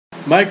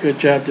Micah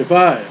chapter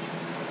 5.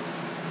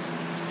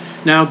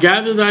 Now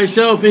gather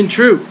thyself in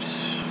troops,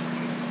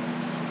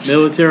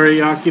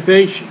 military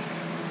occupation.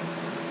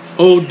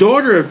 O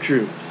daughter of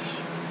troops,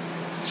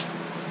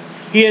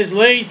 he has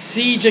laid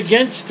siege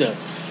against us.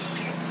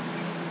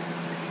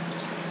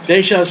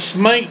 They shall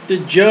smite the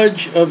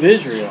judge of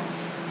Israel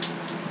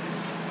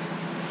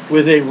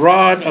with a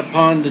rod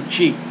upon the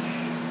cheek.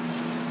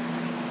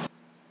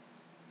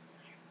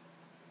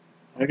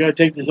 I got to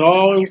take this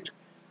all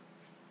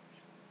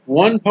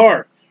one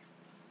part,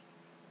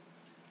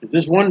 because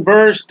this one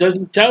verse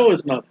doesn't tell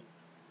us nothing.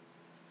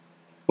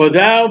 For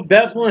thou,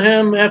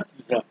 Bethlehem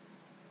Ephrathah,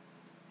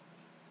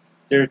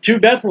 there are two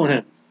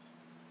Bethlehems.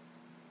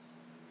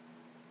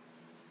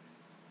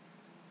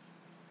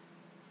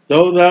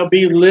 Though thou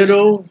be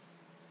little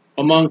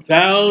among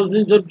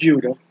thousands of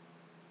Judah,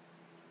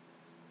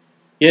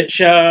 yet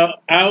out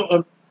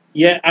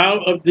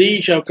of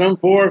thee shall come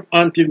forth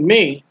unto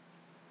me,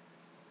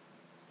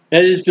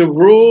 that is to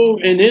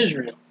rule in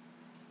Israel,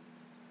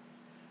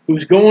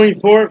 whose going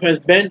forth has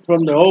been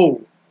from the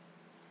old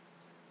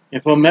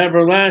and from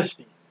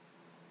everlasting.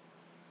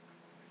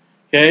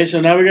 Okay, so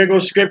now we're going to go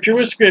scripture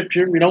with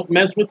scripture. We don't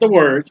mess with the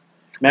words.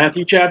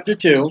 Matthew chapter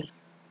 2.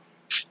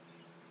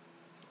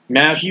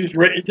 Matthew's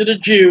written to the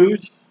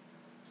Jews.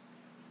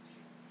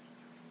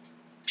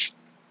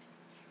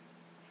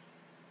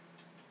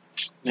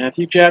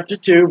 Matthew chapter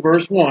 2,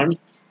 verse 1.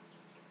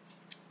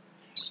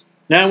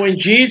 Now when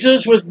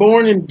Jesus was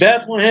born in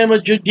Bethlehem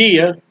of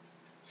Judea, in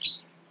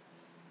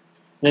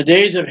the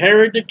days of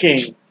Herod the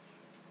king,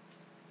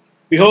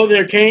 behold,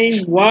 there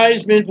came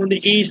wise men from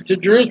the east to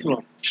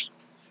Jerusalem,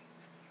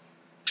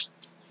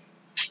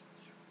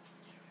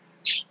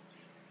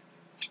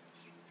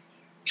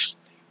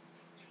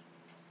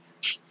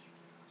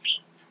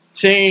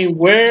 saying,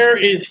 where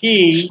is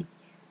he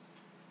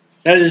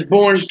that is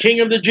born King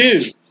of the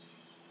Jews?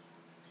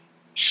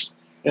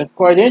 That's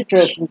quite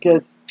interesting,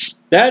 because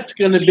that's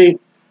going to be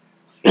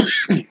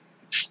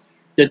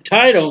the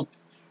title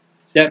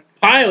that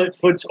Pilate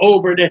puts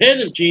over the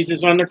head of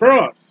Jesus on the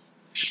cross.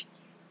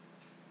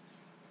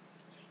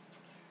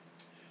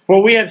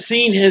 For we have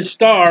seen his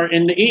star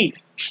in the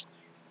east,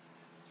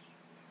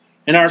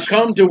 and are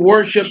come to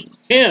worship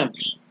him,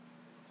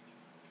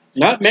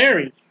 not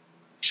Mary.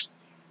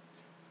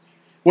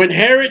 When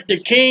Herod the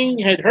king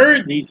had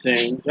heard these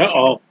things,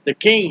 the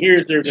king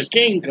hears there's a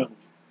king coming.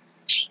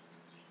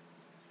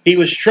 He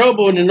was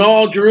troubled, and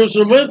all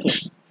Jerusalem with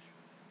him.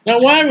 Now,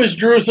 why was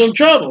Jerusalem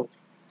troubled?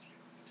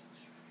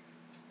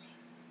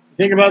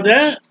 Think about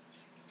that.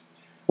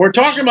 We're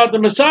talking about the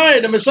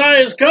Messiah. The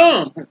Messiah has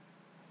come.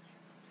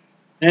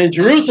 And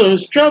Jerusalem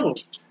is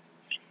troubled.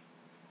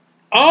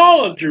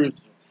 All of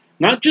Jerusalem.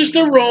 Not just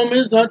the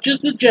Romans, not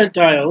just the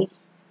Gentiles.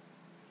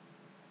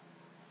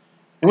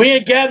 And we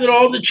had gathered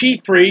all the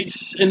chief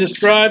priests and the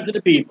scribes of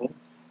the people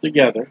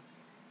together,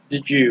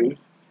 the Jews.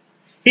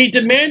 He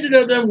demanded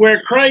of them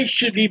where Christ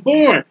should be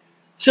born.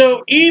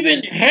 So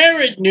even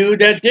Herod knew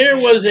that there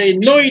was an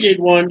anointed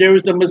one, there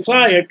was the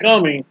Messiah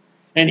coming,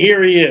 and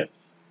here he is.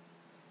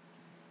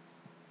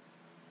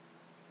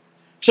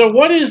 So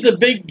what is the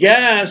big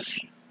gas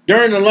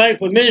during the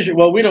life of ministry?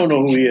 Well, we don't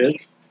know who he is.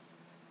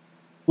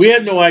 We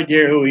have no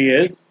idea who he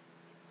is.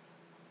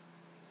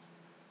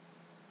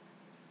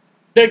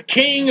 The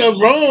king of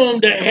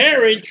Rome, that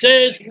Herod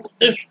says,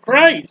 is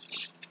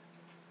Christ.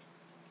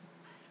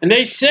 And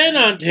they said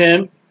unto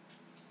him,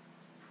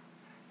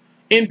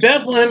 in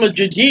Bethlehem of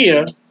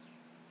Judea,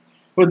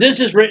 for this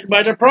is written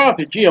by the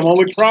prophet. Gee, I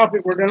wonder which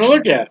prophet we're going to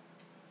look at.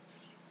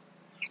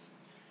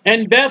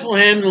 And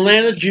Bethlehem, the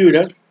land of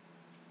Judah,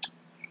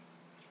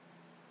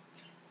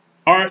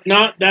 art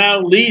not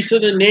thou least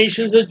of the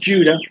nations of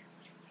Judah?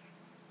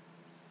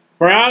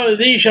 For out of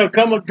thee shall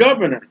come a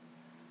governor.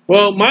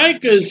 Well,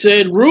 Micah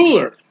said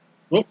ruler.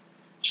 Well,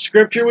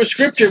 scripture with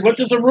scripture. What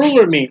does a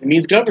ruler mean? It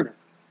means governor.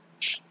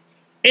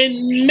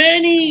 In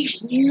many,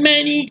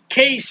 many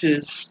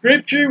cases,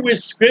 scripture with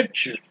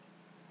scripture,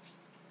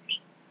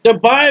 the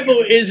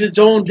Bible is its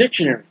own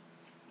dictionary.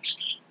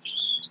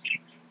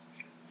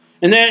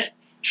 And that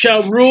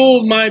shall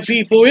rule my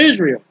people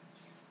Israel.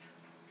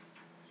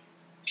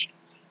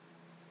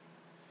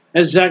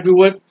 That's exactly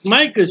what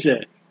Micah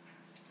said.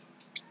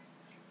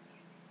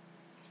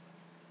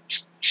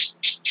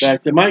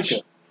 Back to Micah.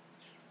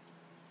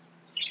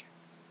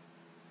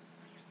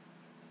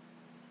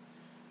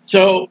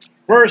 So,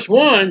 verse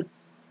 1,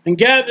 and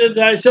gather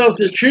thyself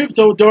the troops,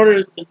 O daughter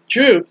of the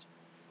troops.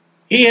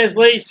 He has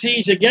laid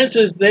siege against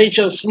us. They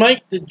shall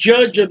smite the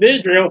judge of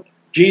Israel,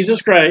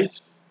 Jesus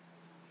Christ,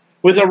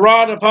 with a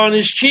rod upon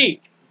his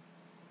cheek.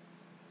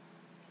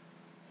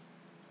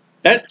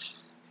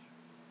 That's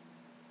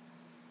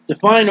the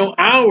final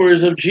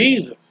hours of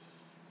Jesus.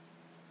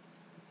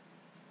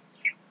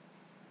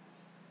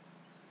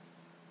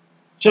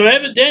 So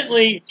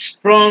evidently,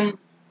 from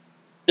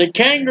the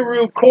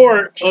kangaroo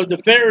court of the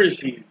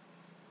Pharisees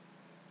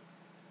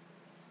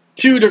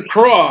to the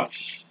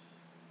cross,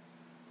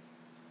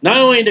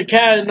 not only the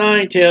cat of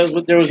nine tails,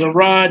 but there was a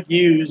rod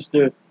used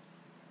to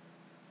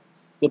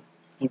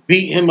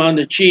beat him on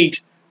the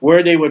cheeks,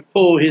 where they would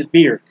pull his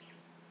beard.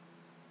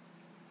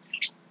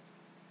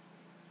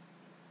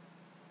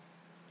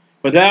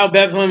 But thou,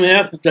 Bethlehem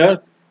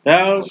Ephrathah,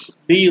 thou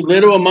be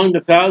little among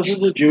the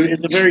thousands of Judah.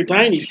 It's a very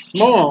tiny,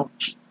 small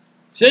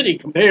city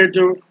compared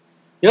to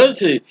the other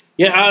city.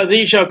 Yet out of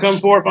thee shall come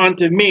forth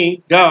unto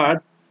me, God,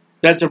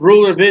 that's the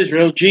ruler of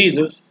Israel,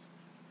 Jesus,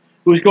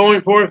 whose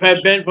going forth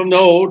had been from the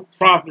old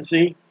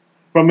prophecy,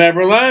 from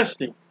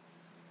everlasting.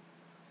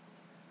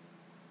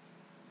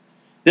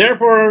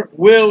 Therefore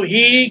will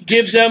he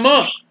give them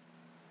up.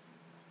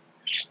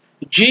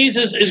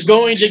 Jesus is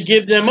going to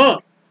give them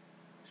up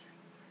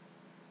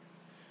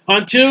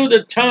until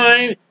the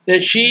time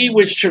that she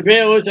which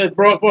travaileth hath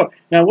brought forth.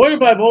 Now, what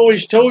if I've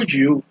always told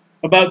you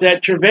about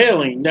that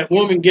travailing, that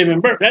woman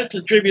giving birth? That's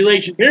the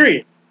tribulation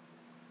period.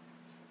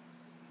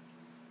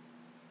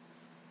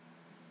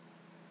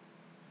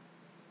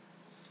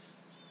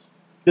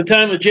 The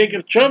time of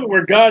Jacob's trouble,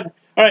 where God,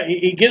 all right,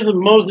 he gives them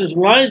Moses,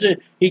 Elijah,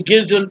 he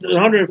gives them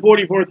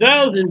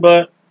 144,000,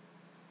 but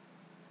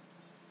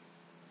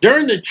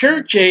during the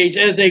church age,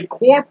 as a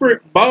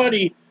corporate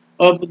body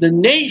of the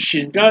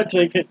nation, God's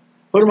like, hey,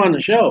 put them on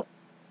the shelf.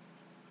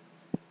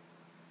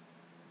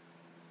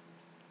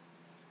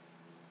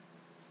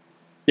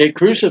 They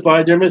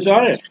crucified their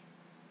Messiah.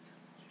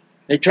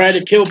 They tried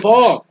to kill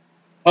Paul,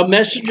 a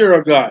messenger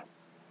of God.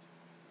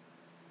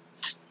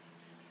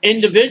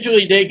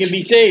 Individually, they can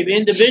be saved.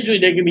 Individually,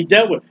 they can be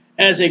dealt with.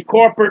 As a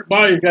corporate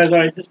body, guys, all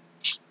right,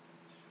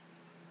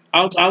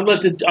 I'll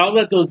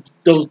let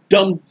those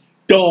dumb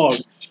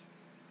dogs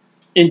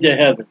into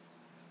heaven.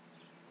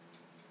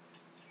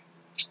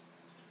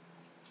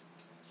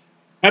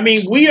 I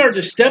mean, we are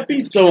the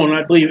stepping stone,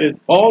 I believe, is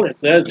Paul that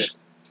says it.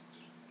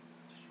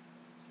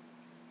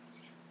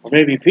 Or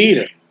maybe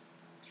Peter.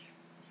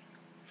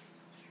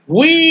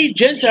 We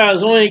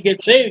Gentiles only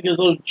get saved because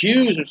those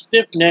Jews are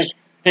stiff-necked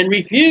and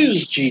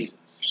refuse Jesus.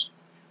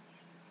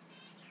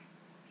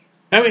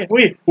 I mean,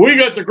 we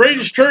got the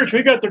greatest church,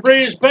 we got the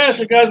greatest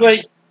pastor. God's like,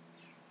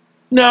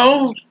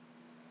 no,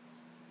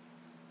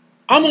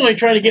 I'm only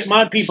trying to get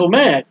my people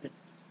mad.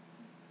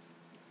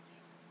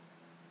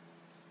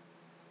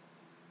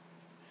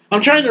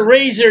 I'm trying to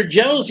raise their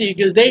jealousy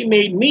because they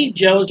made me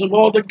jealous of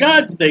all the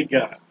gods they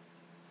got.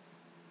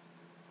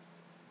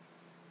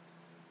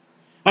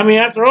 I mean,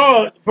 after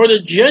all, for the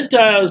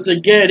Gentiles to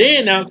get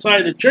in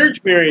outside the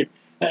church period,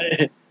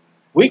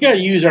 we got to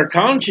use our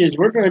conscience.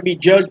 We're going to be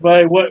judged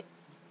by what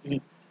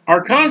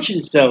our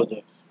conscience tells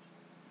us.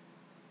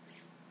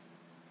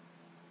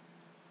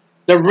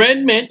 The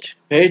remnant,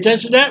 pay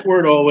attention to that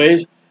word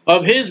always,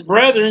 of his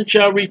brethren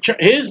shall return.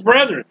 His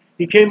brethren,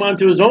 he came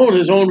unto his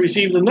own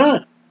received them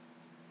not.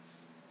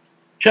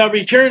 Shall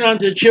return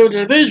unto the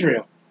children of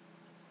Israel.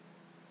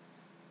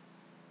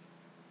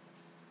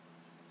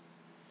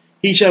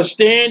 He shall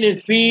stand and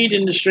feed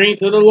in the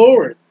strength of the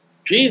Lord,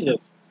 Jesus,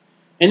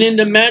 and in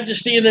the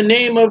majesty of the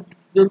name of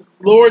the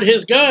Lord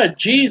his God,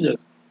 Jesus,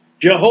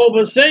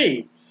 Jehovah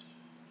saves.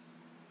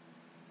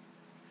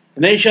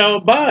 And they shall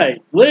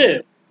abide,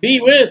 live,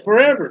 be with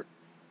forever.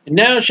 And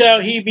now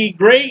shall he be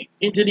great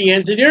into the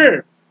ends of the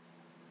earth.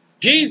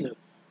 Jesus.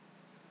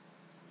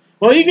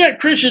 Well, you got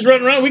Christians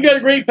running around. We got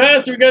a great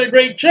pastor. We got a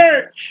great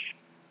church.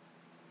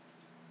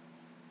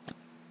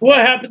 What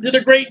happened to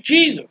the great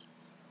Jesus?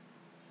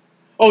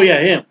 Oh, yeah,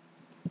 him.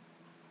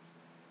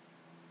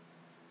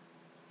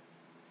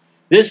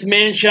 This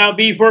man shall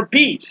be for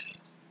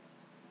peace.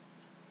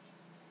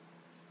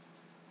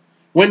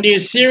 When the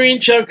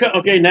Assyrian shall come.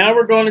 Okay, now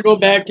we're going to go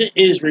back to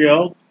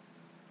Israel.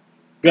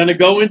 Going to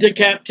go into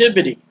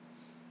captivity.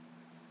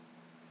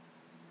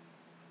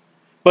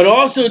 But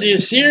also the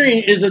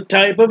Assyrian is a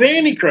type of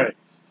Antichrist.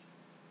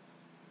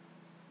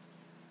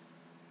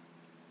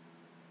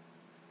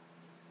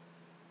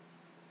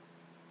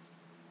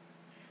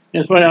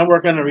 It's funny, I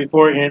work on a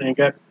report and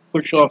got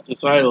pushed off the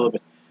side a little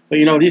bit. But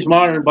you know, these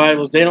modern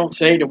Bibles, they don't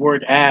say the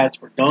word ass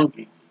for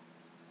donkey.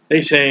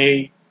 They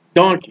say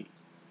donkey.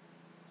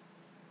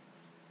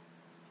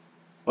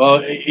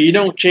 Well, you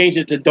don't change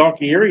it to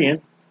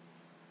donkeyarian.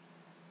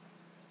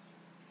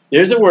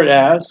 There's the word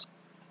ass.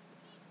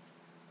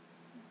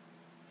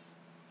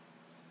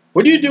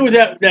 What do you do with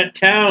that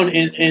town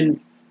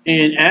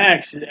in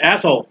Acts,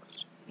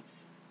 assholes?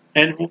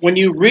 And when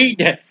you read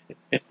that,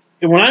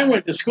 when I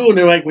went to school,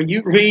 they're like, when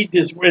you read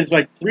this, it's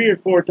like 3 or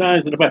 4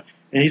 times in the Bible,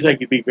 and he's like,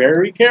 you be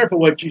very careful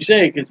what you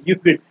say, because you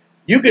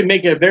could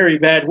make it a very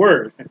bad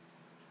word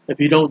if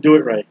you don't do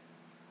it right.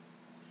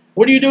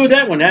 What do you do with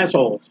that one,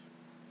 assholes?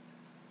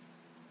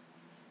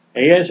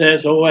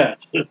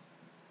 ASSOS.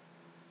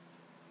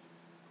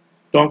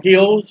 Donkey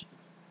holes?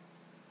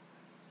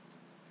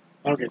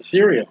 I'll get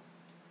cereal.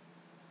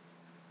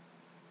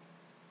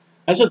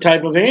 That's a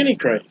type of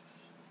Antichrist.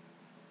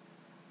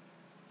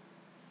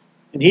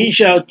 And he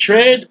shall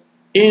tread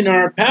in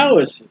our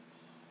palaces.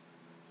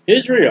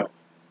 Israel.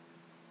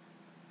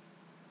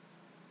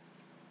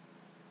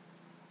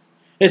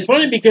 It's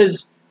funny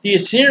because the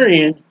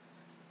Assyrian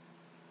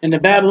and the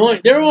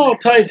Babylonian, they're all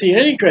types of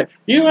Antichrist.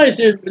 You realize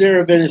there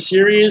have been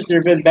Assyrians, there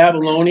have been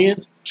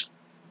Babylonians.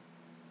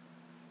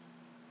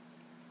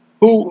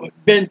 who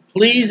have been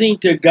pleasing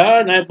to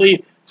God, and I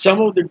believe some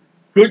of the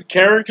good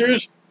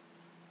characters,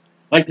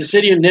 like the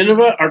city of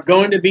Nineveh, are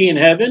going to be in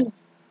heaven.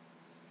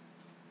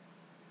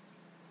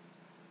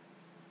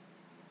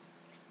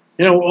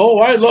 You know, oh,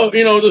 I love,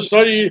 the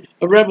study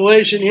of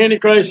Revelation, the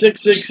Antichrist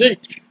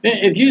 666.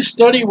 If you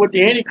study what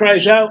the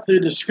Antichrist out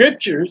through the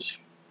scriptures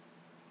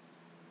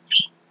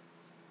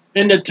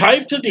and the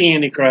types of the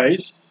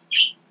Antichrist,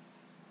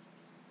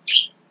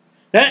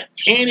 that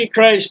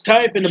Antichrist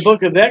type in the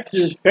book of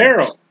Exodus,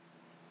 Pharaoh,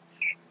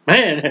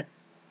 man,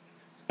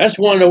 that's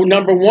one of the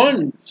number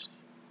ones.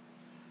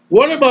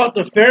 What about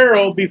the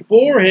Pharaoh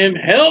before him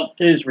helped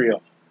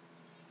Israel?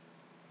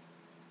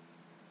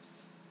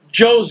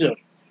 Joseph,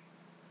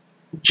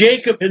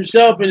 Jacob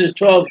himself and his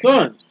 12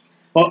 sons.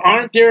 Well,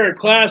 aren't there a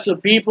class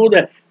of people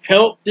that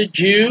help the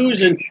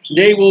Jews and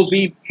they will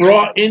be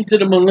brought into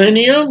the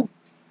millennium?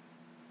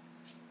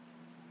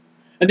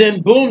 And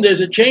then boom,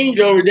 there's a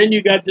changeover. Then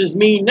you got this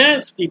mean,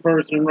 nasty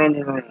person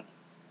running around.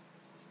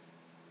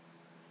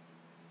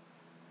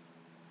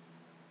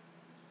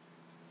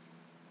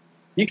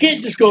 You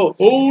can't just go,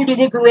 oh, the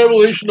book of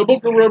Revelation,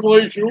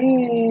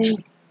 ooh.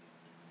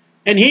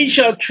 And he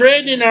shall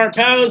tread in our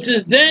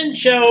palaces, then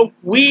shall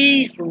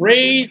we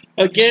raise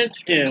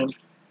against him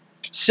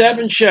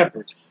 7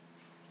 shepherds.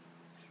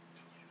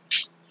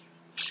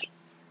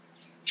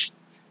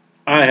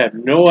 I have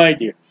no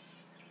idea.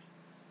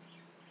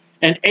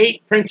 And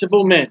 8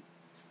 principal men.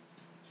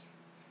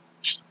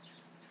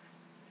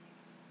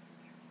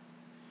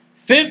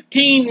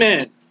 15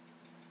 men.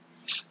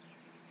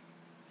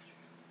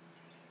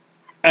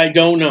 I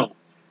don't know.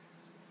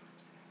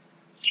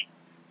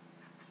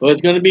 Well,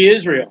 it's going to be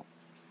Israel.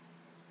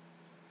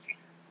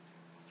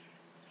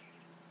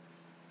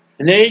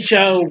 And they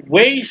shall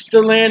waste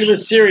the land of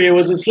Assyria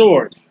with a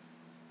sword.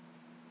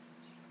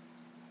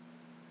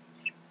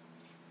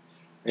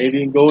 Maybe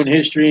you can go in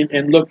history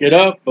and look it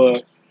up,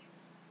 but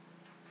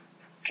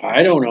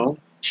I don't know.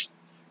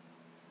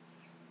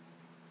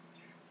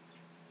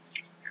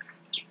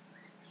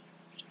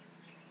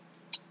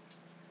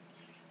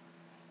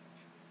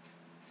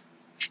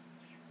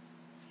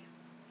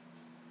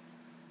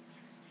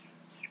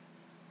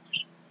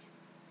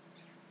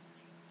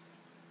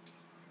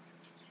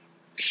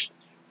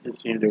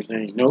 Let's see if there's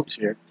any notes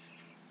here.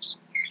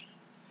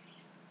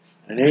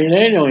 And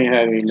they don't even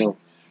have any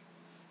notes.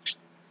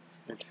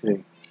 Let's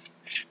see.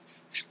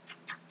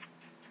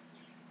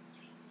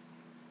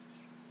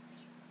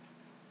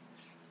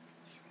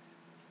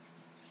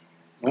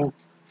 Well,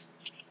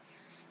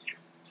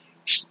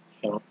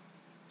 so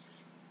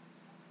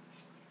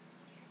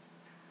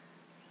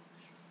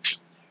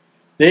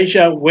they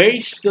shall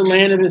waste the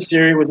land of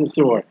Assyria with a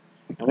sword.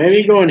 Now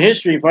maybe go in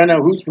history and find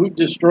out who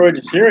destroyed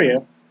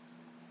Assyria.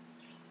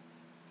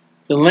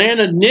 The land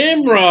of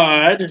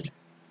Nimrod.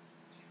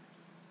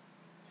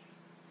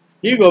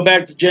 You go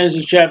back to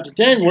Genesis chapter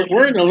 10.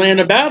 We're in the land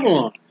of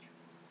Babylon.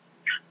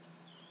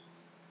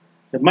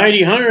 The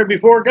mighty hunter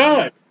before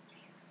God.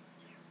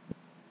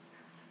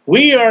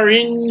 We are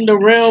in the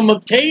realm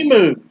of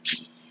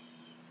Tammuz.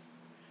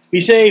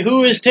 We say,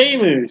 who is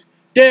Tammuz?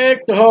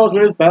 Deck the halls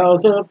with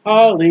boughs of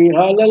holly,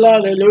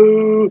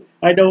 hallelujah.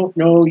 I don't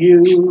know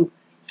you.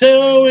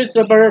 So it's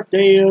the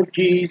birthday of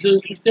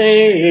Jesus, we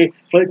say,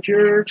 but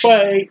you're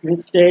quite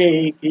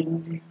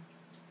mistaken.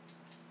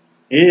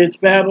 It's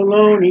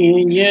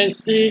Babylonian,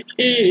 yes it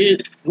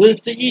is,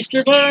 with the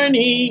Easter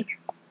bunny.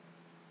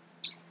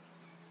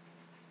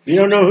 You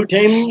don't know who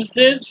Tammuz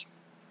is?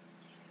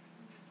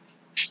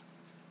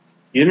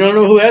 You don't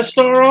know who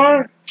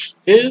Estar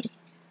is?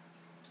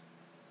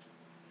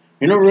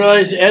 You don't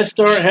realize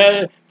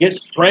Estar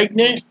gets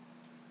pregnant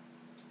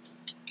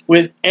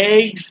with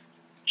eggs,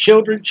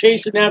 children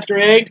chasing after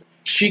eggs.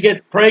 She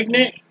gets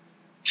pregnant.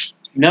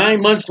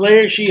 9 months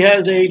later, she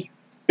has a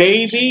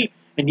baby,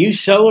 and you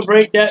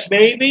celebrate that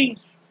baby?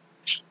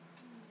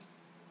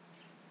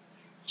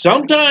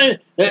 Sometimes,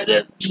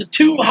 the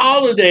two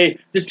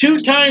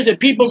times that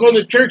people go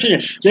to church,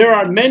 there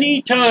are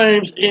many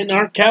times in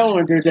our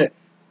calendar that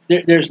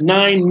there's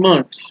 9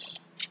 months.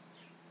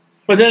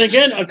 But then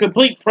again, a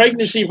complete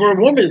pregnancy for a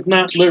woman is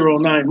not literal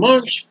 9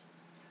 months.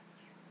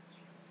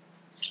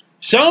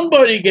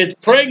 Somebody gets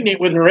pregnant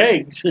with her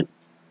eggs.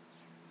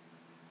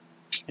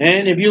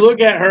 And if you look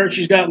at her,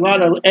 she's got a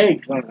lot of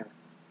eggs on her.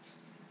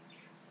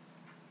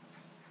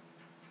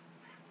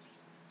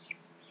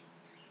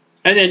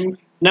 And then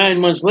 9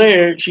 months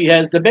later, she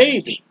has the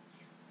baby.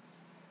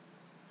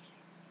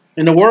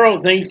 And the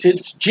world thinks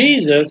it's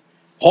Jesus.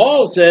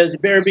 Paul says, you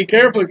better be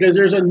careful because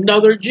there's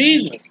another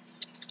Jesus.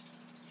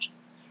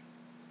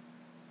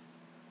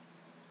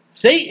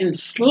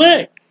 Satan's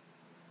slick.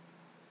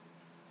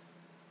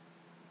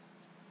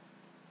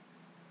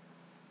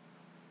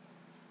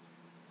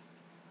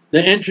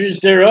 The entrance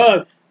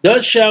thereof,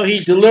 thus shall he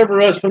deliver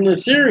us from the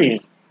Syrian.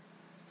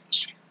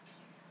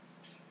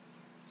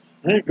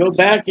 Right, go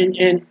back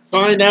and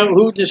find out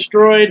who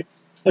destroyed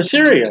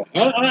Assyria.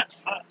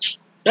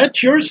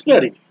 That's your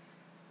study.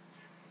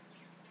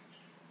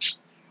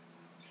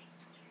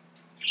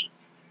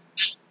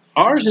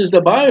 Ours is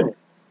the Bible.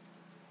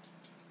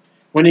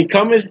 when he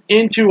cometh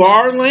into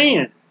our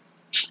land,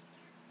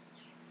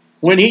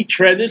 when he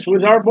treadeth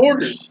with our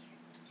borders.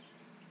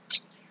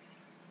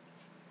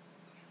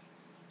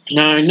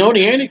 Now I know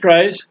the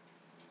Antichrist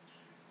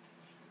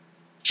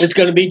is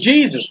going to be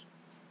Jesus.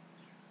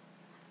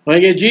 When I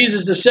get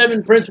Jesus, the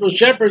 7 principal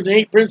shepherds and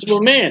 8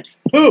 principal men.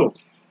 Who?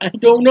 I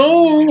don't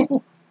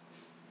know.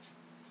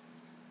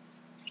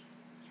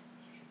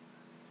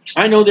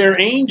 I know there are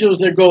angels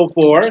that go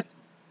forth.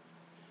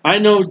 I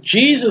know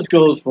Jesus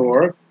goes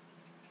forth.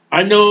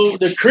 I know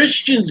the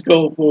Christians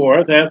go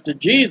forth after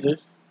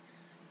Jesus.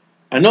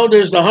 I know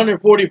there's the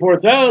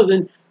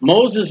 144,000.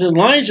 Moses and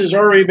Elijah's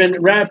already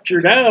been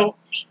raptured out.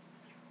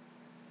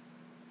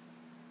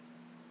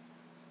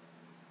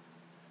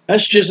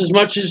 That's just as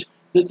much as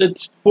the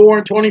 4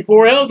 and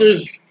 24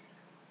 elders.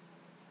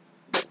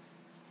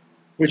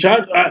 Which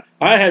I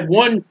had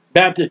one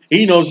Baptist,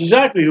 he knows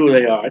exactly who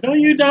they are. No,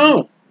 you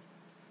don't.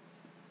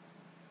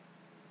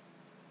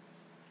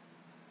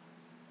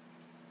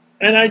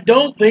 And I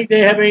don't think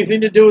they have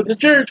anything to do with the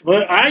church,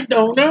 but I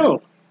don't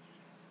know.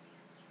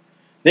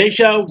 They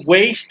shall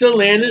waste the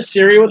land of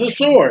Syria with a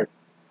sword.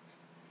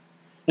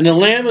 And the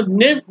land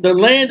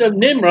of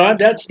Nimrod,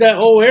 that's that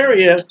whole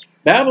area,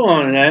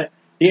 Babylon and that,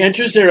 the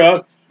entrance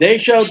thereof,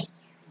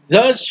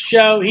 thus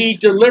shall he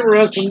deliver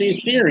us from the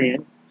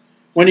Assyrian,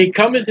 when he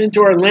cometh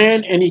into our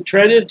land and he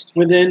treadeth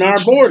within our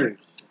borders.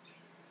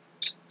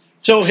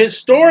 So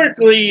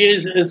historically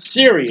is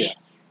Assyria.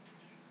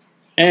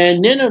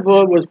 And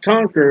Nineveh was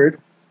conquered,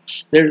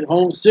 their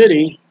home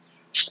city.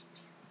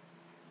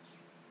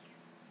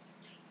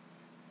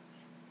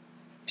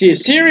 See,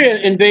 Assyria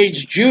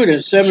invades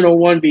Judah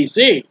 701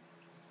 BC.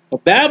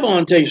 But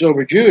Babylon takes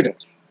over Judah.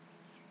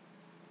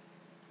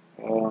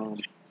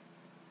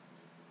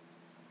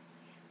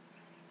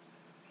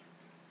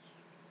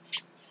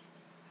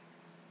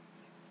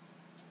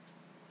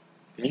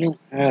 They don't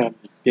have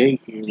the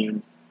date here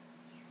when.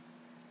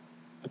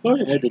 I thought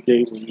it had the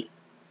date when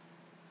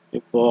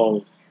it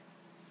falls.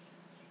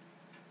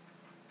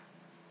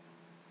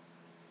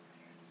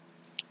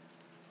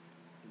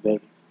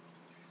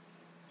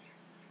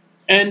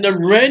 And the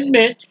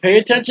remnant, pay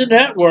attention to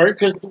that word,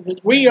 because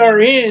we are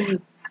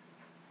in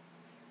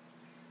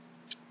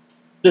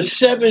the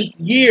 7th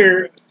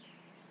year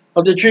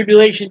of the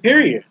tribulation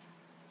period.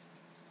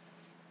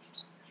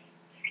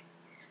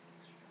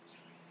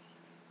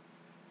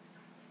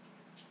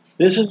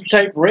 This is the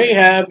type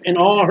Rahab and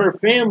all her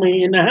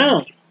family in the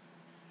house,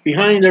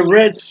 behind the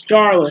red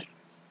scarlet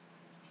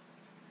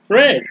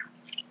thread,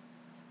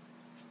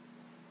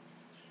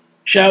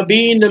 shall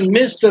be in the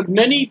midst of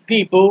many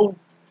people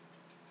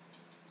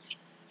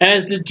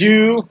as the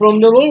dew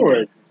from the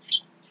Lord.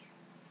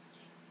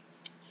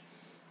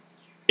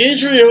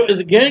 Israel is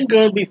again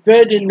going to be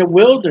fed in the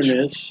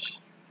wilderness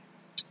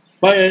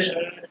by,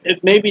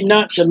 maybe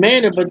not the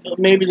manna, but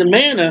maybe the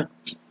manna,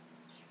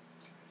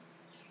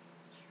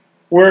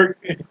 where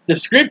the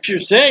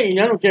scriptures say,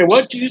 I don't care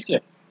what you say,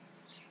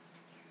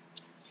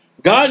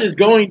 God is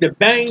going to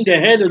bang the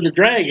head of the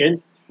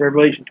dragon,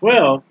 Revelation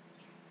 12,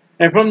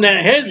 and from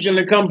that head is going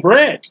to come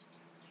bread.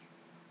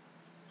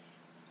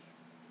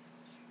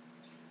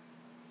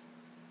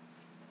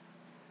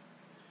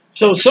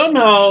 So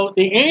somehow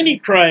the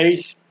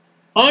Antichrist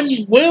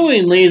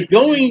unwillingly is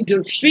going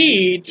to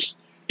feed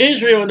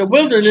Israel in the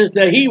wilderness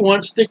that he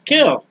wants to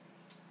kill.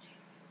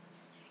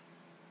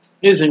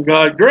 Isn't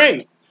God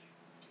great?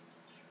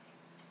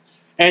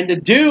 And the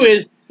dew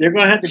is, they're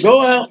going to have to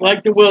go out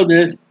like the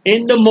wilderness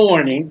in the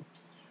morning,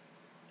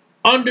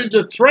 under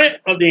the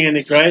threat of the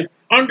Antichrist,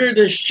 under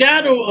the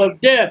shadow of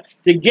death,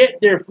 to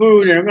get their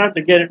food, and they're going to have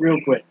to get it real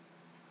quick.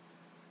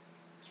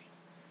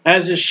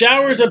 As the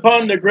showers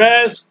upon the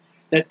grass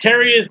that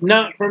tarrieth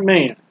not for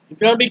man. It's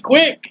going to be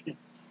quick.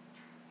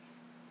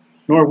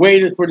 Nor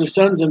waiteth for the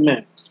sons of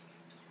men.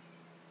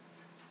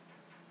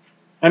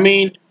 I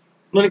mean,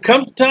 when it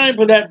comes time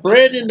for that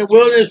bread in the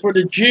wilderness for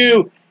the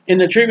Jew in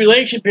the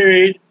tribulation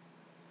period,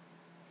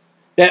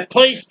 that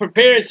place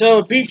prepares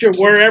itself a picture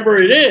wherever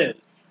it is.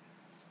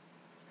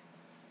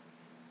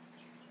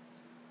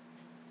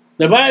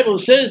 The Bible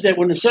says that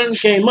when the sun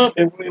came up,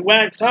 it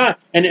waxed hot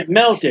and it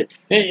melted.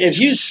 And if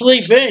you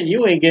sleep in,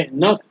 you ain't getting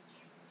nothing.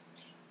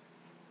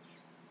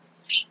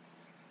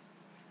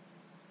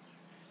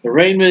 The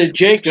raiment of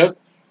Jacob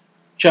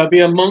shall be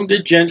among the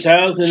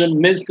Gentiles in the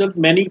midst of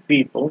many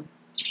people.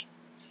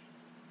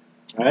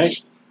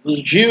 Right?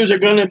 The Jews are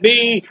going to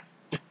be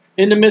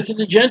in the midst of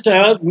the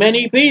Gentiles,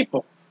 many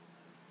people.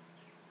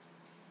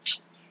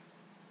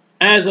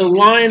 As a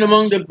lion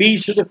among the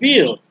beasts of the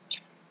field.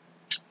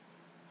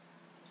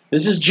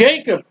 This is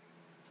Jacob,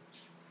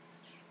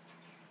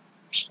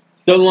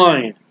 the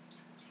lion.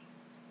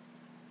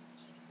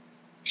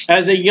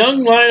 As a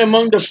young lion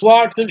among the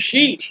flocks of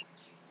sheep.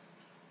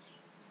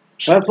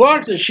 The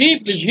flocks of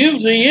sheep is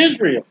usually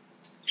Israel.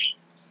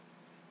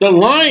 The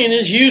lion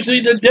is usually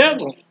the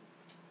devil.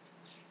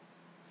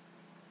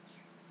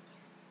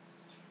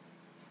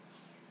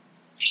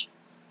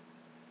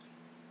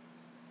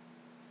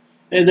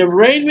 And the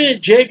raiment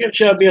of Jacob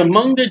shall be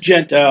among the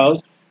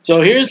Gentiles.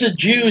 So here's the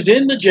Jews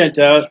in the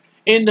Gentiles.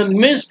 in the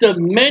midst of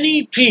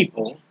many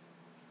people.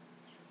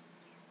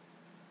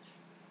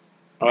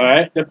 All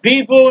right, the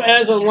people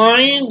as a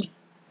lion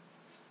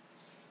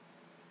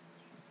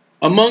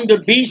among the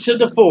beasts of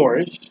the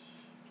forest,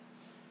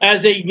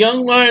 as a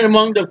young lion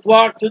among the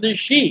flocks of the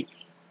sheep.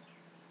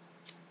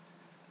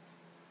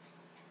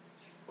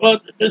 Well,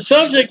 the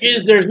subject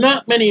is there's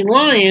not many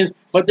lions,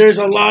 but there's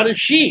a lot of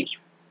sheep.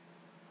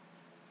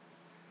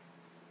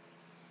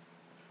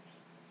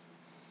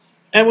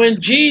 And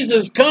when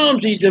Jesus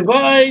comes, he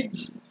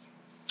divides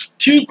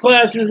two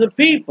classes of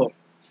people.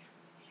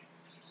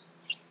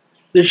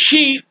 The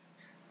sheep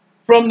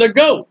from the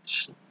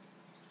goats.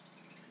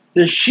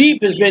 The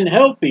sheep has been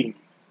helping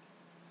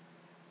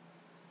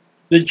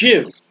the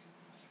Jew.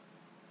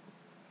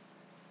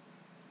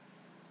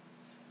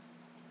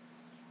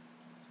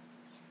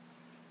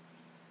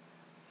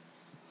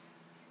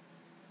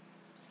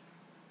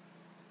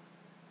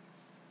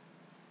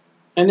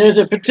 And there's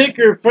a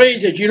particular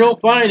phrase that you don't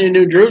find in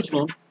New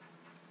Jerusalem.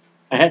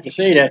 I have to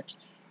say that.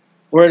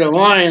 Where the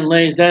lion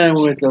lays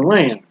down with the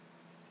lamb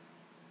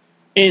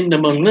in the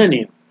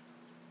millennium.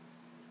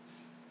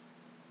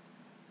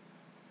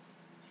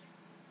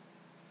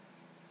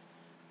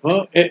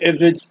 Well,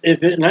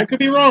 and I could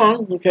be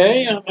wrong,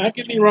 okay? I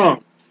could be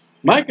wrong.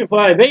 Micah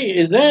 5:8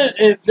 is that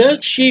if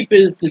that sheep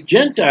is the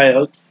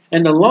Gentiles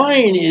and the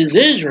lion is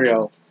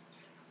Israel,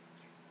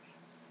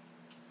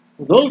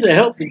 those that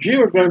help the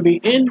Jew are going to be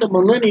in the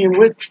millennium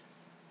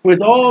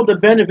with all the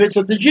benefits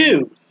of the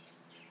Jews.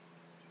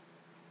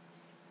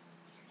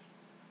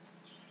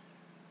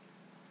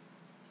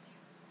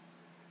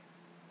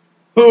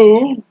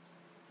 Who,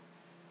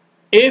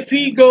 if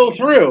he go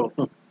through,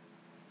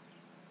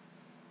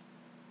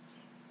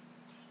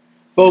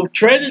 both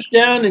tread it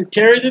down and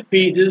tear it to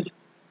pieces,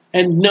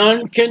 and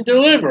none can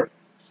deliver.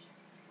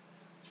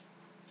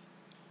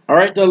 All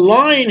right, the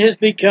lion has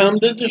become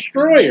the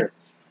destroyer.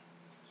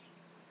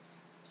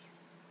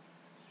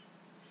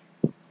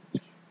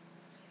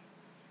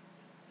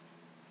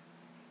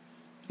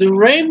 The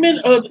raiment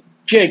of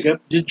Jacob,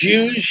 the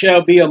Jews,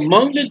 shall be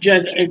among the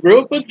Gentiles, a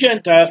group of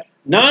Gentiles,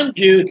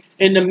 non-Jews,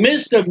 in the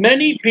midst of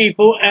many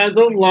people, as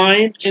a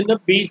lion in the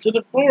beasts of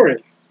the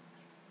forest.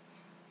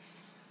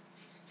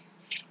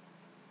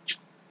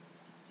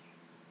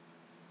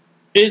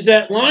 Is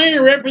that lion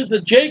a reference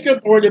to Jacob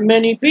or to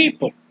many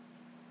people?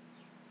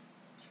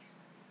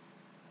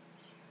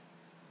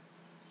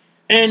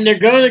 And they're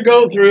going to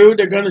go through,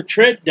 they're going to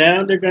tread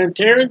down, they're going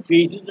to tear in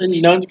pieces,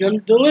 and none's going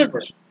to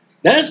deliver.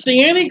 That's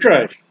the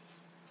Antichrist.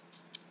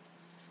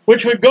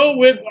 Which would go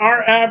with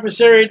our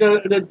adversary,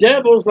 the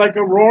devils, like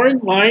a roaring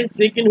lion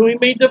seeking who he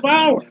may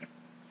devour.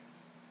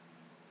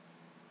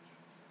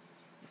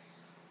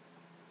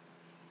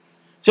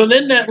 So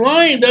then that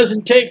lion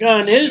doesn't take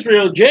on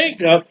Israel,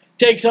 Jacob,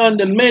 takes on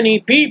the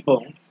many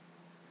people.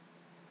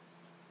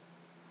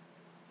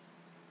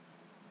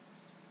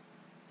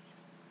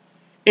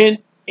 In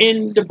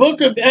the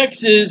book of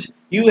Exodus,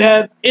 you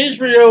have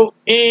Israel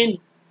in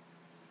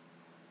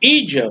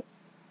Egypt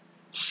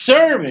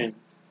serving.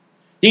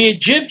 The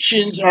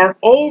Egyptians are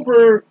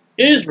over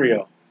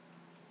Israel.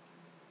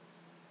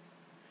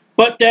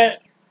 But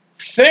that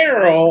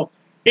Pharaoh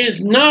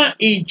is not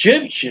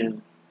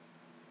Egyptian.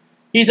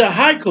 He's a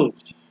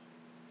Hyksos.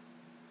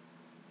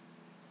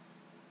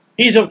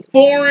 He's a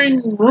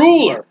foreign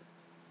ruler.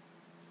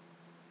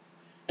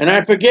 And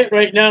I forget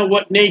right now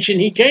what nation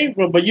he came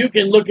from, but you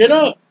can look it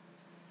up.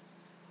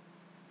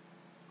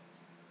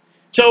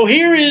 So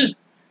here is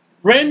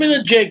Raymond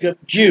of Jacob,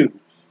 Jews.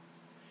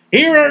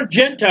 Here are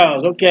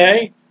Gentiles,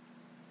 okay?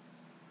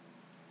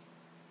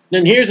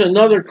 Then here's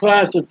another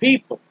class of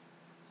people.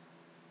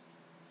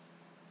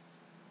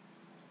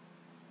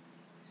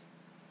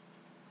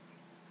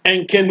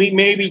 And can we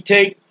maybe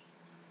take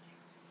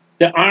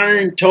the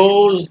iron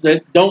toes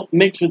that don't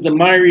mix with the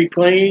miry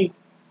clay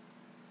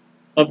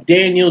of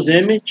Daniel's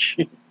image?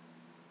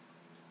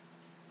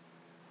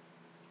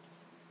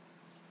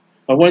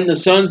 Or when the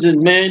sons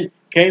and men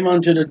came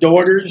unto the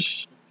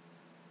daughters,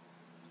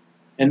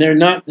 and they're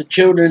not the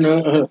children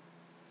of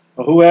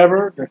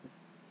whoever.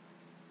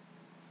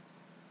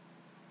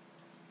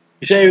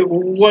 You say,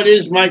 what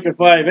is Micah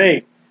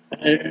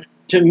 5:8?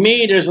 To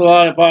me, there's a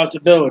lot of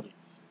possibilities.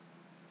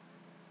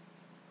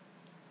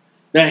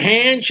 The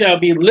hand shall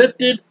be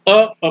lifted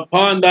up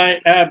upon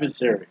thy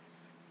adversary.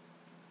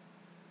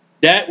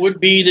 That would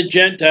be the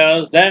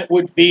Gentiles. That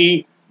would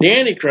be the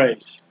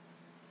Antichrist.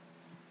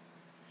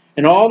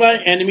 And all thy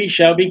enemies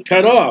shall be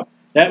cut off.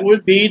 That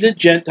would be the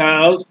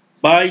Gentiles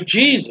by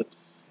Jesus.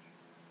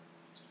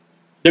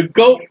 The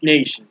goat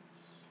nation.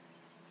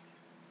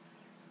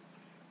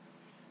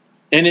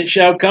 And it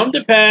shall come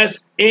to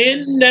pass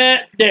in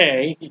that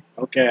day,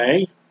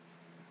 okay,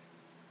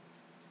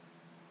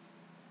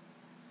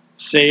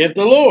 saith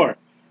the Lord,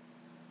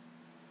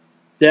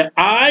 that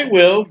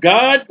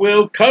God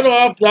will cut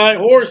off thy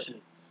horses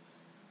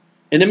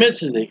in the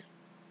midst of thee.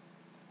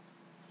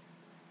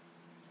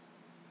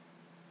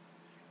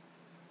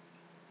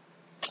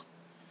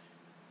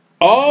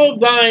 All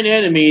thine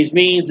enemies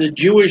means the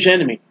Jewish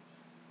enemy.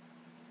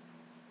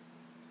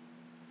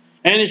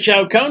 And it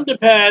shall come to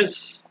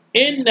pass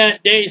in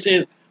that day,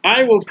 says,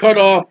 I will cut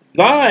off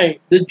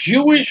the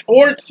Jewish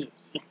horses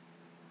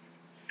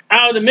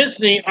out of the midst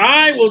of thee.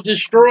 I will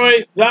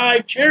destroy thy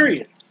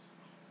chariots.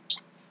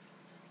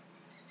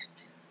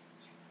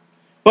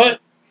 But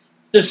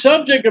the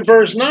subject of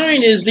verse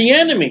 9 is the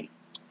enemy.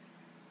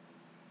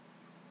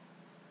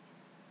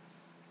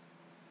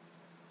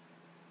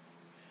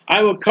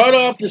 I will cut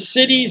off the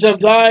cities of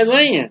thy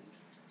land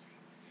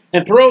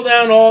and throw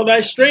down all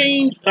thy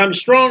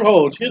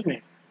strongholds,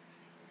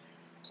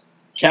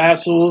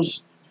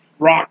 castles,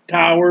 rock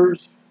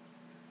towers.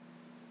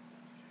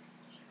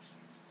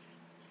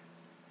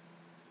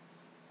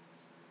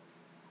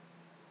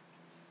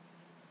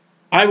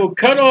 I will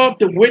cut off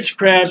the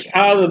witchcraft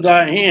out of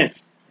thy hand.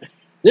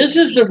 This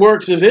is the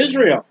works of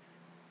Israel.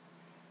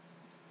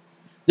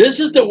 This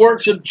is the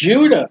works of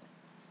Judah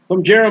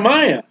from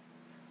Jeremiah.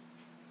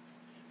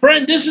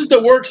 Friend, this is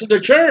the works of the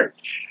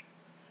church.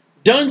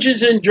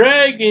 Dungeons and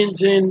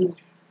Dragons and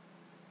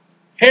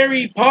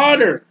Harry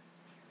Potter.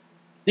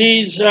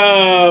 These,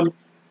 I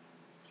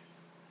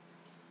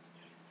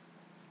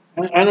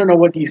don't know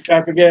what these,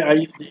 I forget,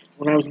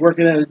 when I was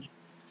working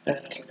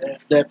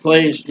at that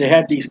place, they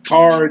had these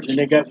cards and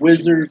they got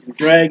wizards and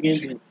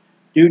dragons and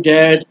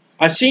doodads.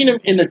 I seen them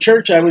in the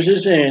church I was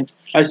just in.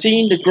 I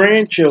seen the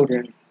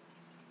grandchildren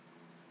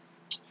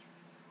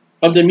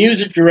of the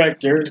music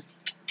director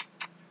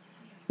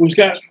who's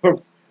got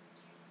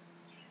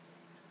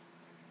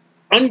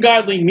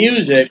ungodly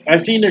music. I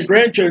seen their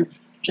grandchildren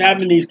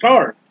having these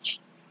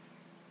cards.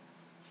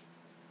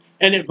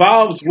 And it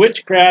involves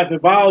witchcraft, it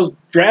involves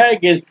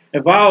dragon, it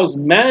involves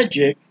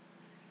magic.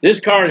 This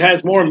card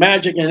has more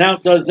magic and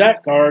outdoes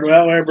that card,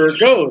 however it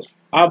goes.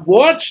 I've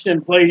watched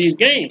them play these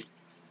games.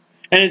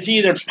 And it's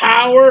either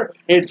power,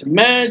 it's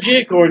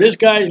magic, or this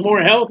guy's more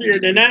healthier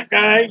than that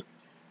guy.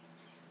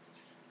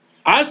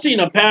 I've seen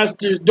a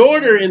pastor's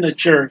daughter in the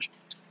church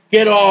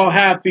get all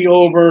happy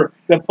over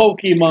the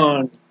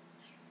Pokemon.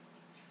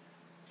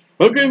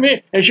 Look at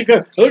me. And she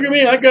goes, look at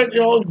me, I got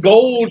gold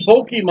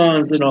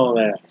Pokemons and all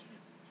that.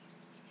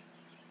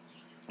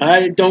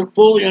 I don't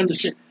fully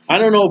understand. I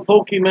don't know if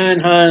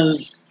Pokemon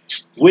has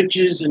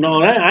witches and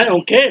all that. I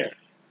don't care.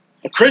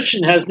 A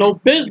Christian has no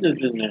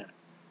business in that.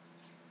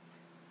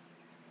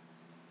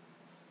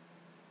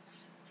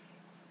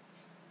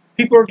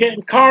 People are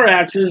getting car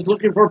accidents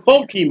looking for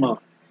Pokemon.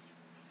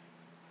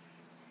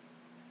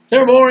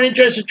 They're more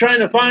interested in trying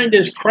to find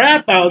this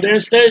crap out there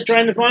instead of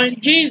trying to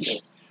find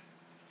Jesus.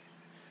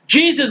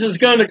 Jesus is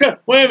going to come.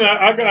 Wait a minute,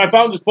 I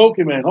found this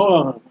Pokemon.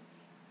 Hold on.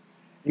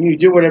 You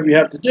do whatever you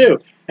have to do.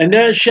 And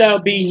there shall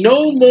be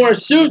no more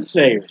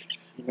soothsayers.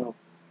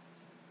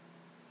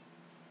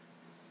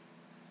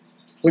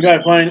 We got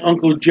to find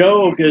Uncle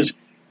Joe because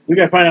we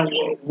got to find out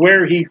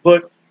where he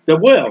put the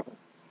will.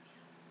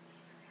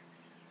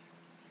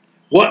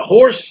 What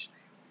horse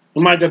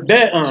am I to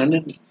bet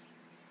on?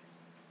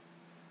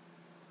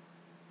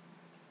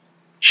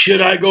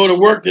 Should I go to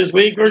work this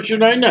week or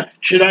should I not?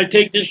 Should I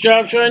take this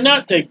job? Should I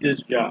not take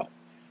this job?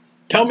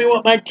 Tell me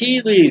what my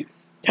tea leaves.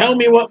 Tell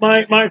me what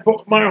my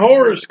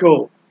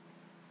horoscope.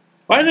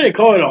 Why do they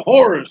call it a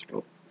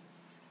horoscope?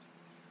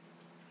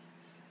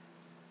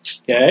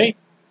 Okay.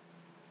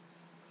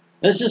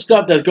 This is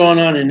stuff that's going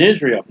on in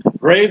Israel.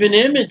 Graven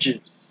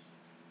images.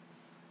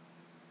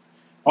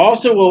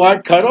 Also will I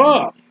cut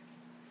off.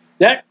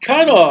 That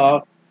cut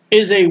off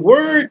is a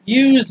word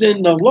used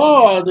in the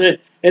law that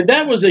if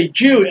that was a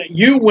Jew,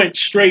 you went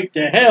straight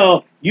to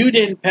hell, you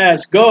didn't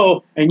pass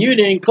go, and you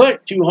didn't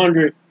collect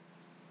 200.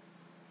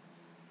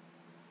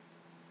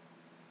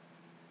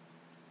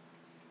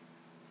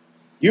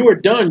 You were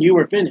done, you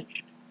were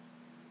finished.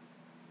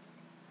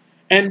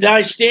 And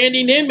thy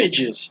standing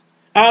images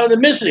out of the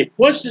mystery.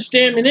 What's the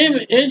standing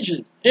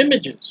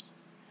images?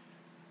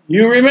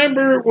 You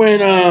remember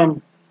when, I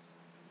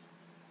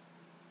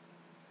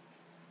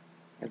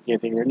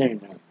can't think of her name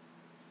now.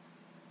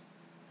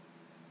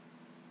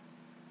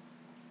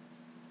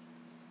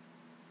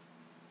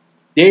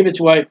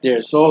 David's wife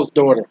there, Saul's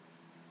daughter.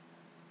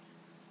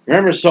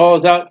 Remember,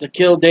 Saul's out to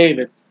kill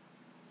David.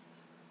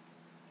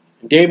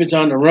 And David's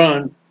on the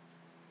run.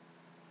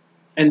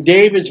 And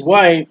David's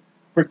wife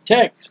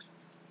protects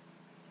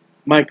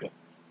Micah.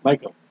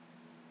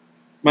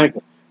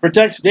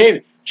 Protects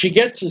David. She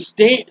gets a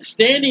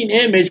standing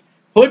image,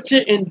 puts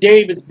it in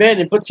David's bed,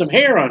 and puts some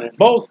hair on it,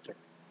 bolster.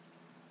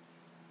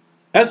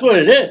 That's what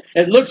it is.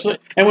 It looks like,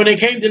 and when they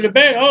came to the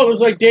bed, oh, it looks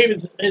like David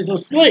is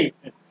asleep.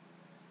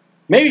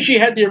 Maybe she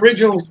had the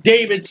original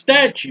David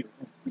statue.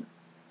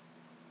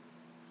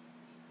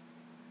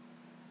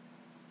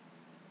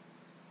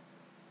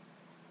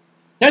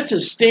 That's a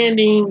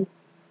standing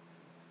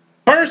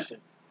person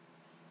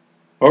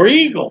or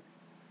eagle.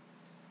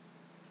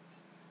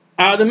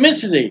 Out of the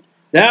midst of thee,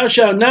 thou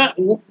shalt not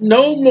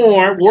no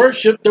more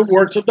worship the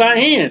works of thy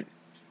hands.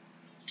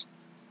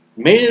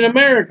 Made in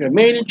America,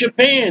 made in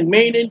Japan,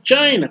 made in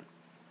China,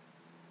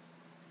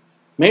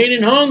 made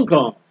in Hong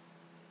Kong.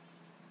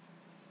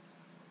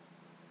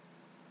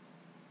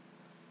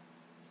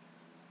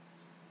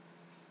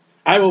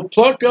 I will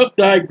pluck up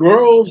thy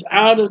groves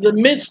out of the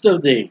midst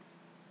of thee.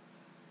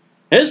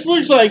 This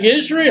looks like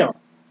Israel.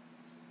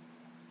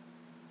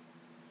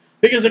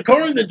 Because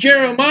according to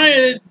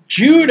Jeremiah,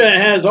 Judah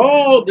has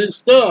all this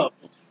stuff.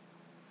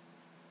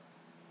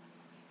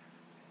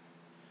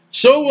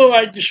 So will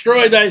I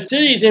destroy thy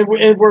cities. And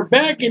we're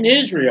back in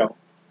Israel.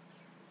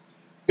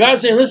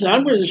 God's saying, listen,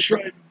 I'm going to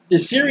destroy. The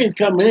Syrians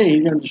coming in,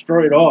 he's going to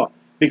destroy it all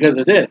because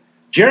of this.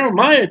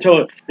 Jeremiah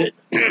told that,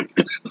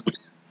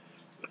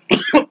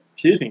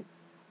 excuse me,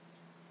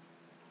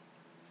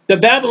 the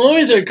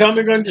Babylonians are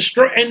coming, going to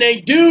destroy, and they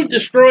do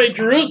destroy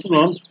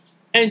Jerusalem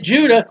and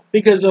Judah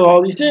because of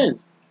all these sins.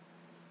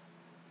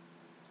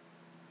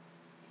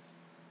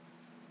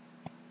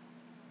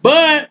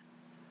 But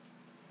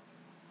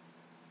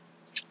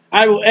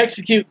I will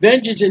execute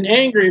vengeance and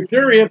anger and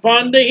fury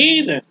upon the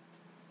heathen.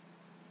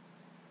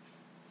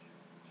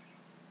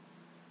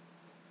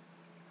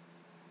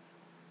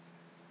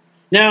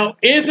 Now,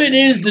 if it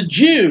is the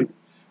Jew,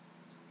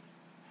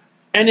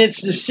 and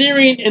it's the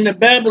Syrian and the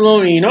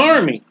Babylonian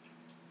army,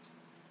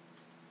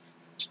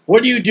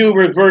 what do you do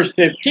with verse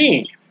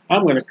 15?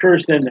 I'm going to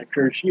curse them that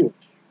curse you.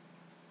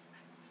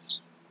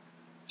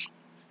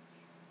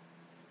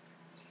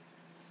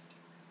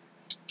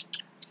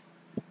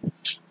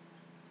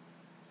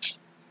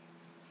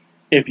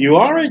 If you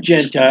are a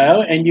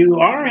Gentile and you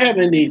are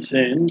having these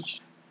sins,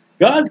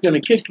 God's going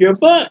to kick your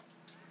butt.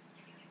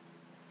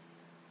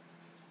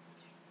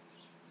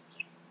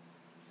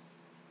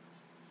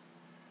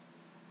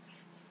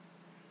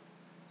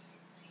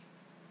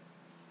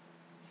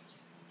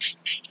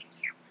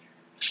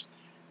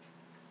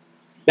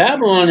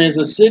 Babylon is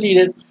a city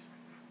that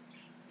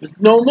is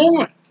no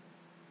more.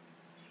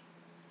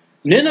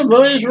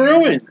 Nineveh is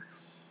ruined.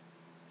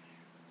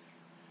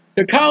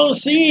 The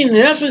Colosseum,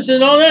 Ephesus,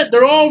 and all that,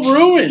 they're all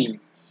ruined.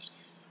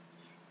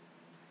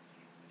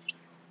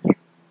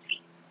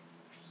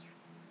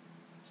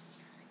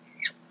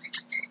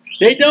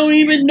 They don't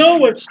even know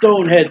what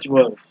Stonehenge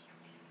was.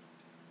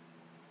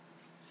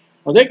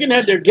 Well, they can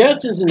have their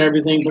guesses and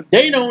everything, but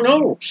they don't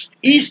know.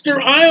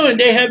 Easter Island,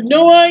 they have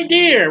no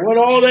idea what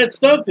all that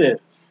stuff is.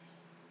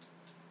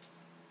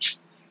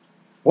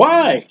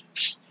 Why?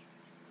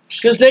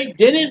 Because they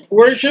didn't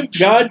worship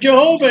God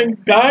Jehovah,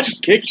 and God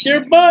kicked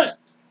their butt.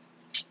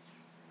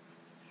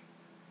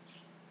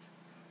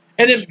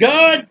 And if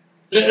God,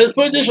 let's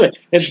put it this way,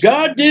 if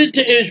God did it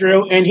to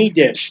Israel, and he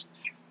did.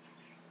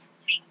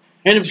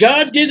 And if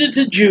God did it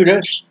to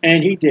Judah,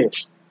 and he did.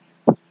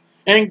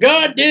 And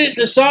God did it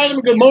to Sodom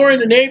and Gomorrah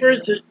and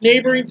the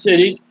neighboring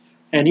cities,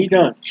 and he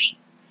done.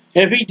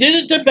 If he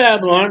did it to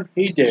Babylon,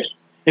 he did.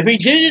 If he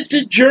did it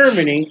to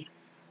Germany,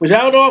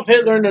 without Adolf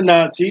Hitler and the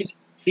Nazis,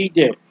 he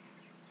did.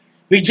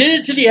 If he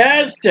did it to the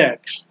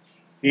Aztecs,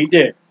 he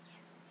did. If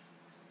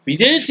he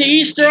did it to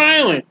Easter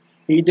Island,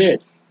 he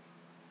did.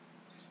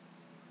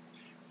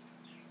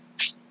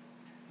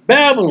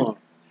 Babylon.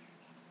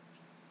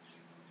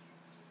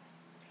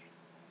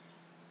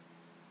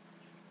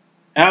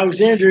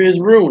 Alexandria is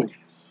ruined.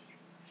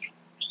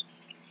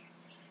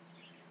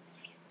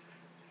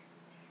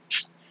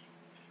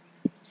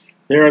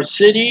 There are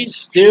cities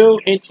still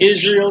in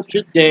Israel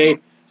today.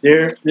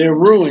 They're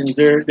ruined.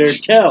 They're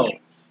tells.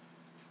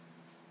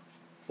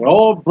 They're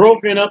all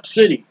broken up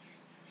cities.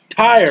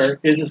 Tyre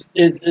is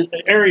an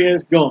area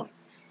is gone.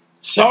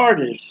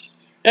 Sardis,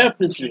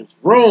 Ephesus,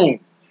 Rome.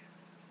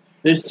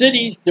 The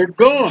cities, they're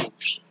gone.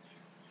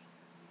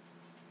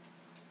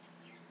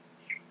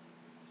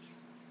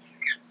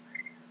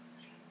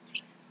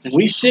 And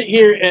we sit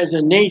here as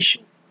a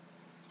nation.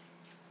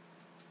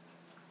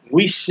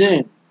 We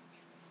sin.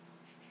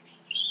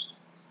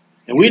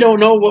 And we don't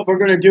know what we're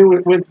going to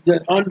do with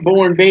the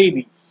unborn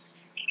baby.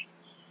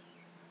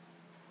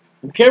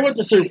 I don't care what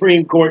the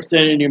Supreme Court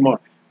said anymore.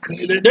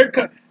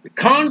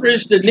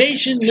 Congress, the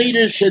nation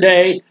leaders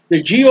today,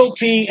 the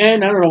GOP,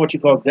 and I don't know what you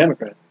call it,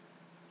 Democrats,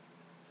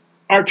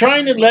 are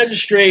trying to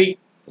legislate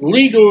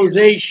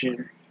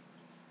legalization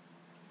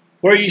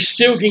where you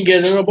still can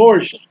get an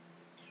abortion.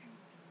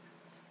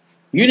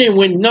 You didn't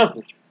win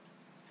nothing.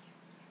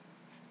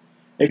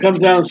 It comes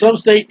down, some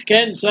states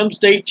can, some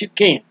states you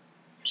can't.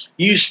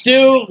 You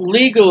still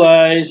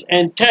legalize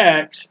and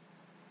tax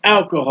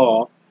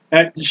alcohol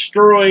that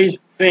destroys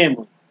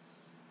families.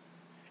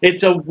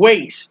 It's a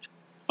waste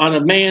on a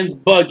man's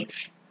budget.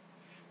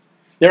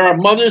 There are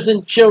mothers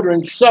and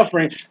children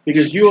suffering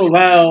because you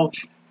allow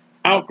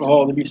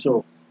alcohol to be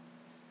sold.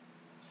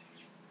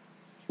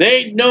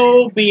 They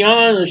know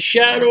beyond a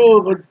shadow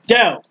of a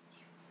doubt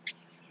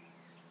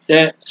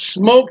that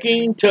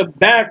smoking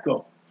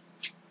tobacco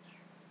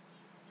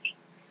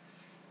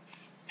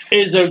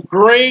is a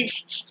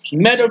great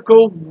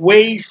medical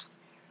waste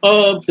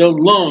of the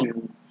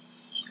lungs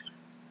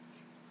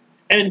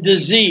and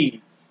disease.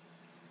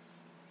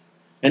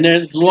 And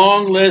there's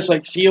long lists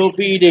like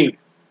COPD.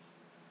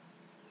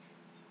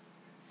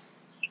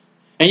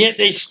 And yet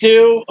they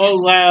still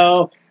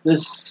allow the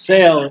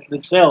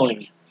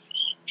selling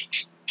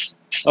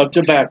of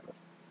tobacco.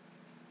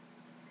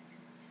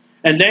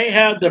 And they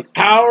have the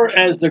power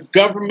as the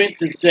government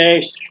to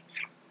say,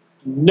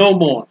 No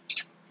more.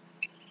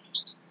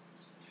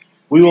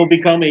 We will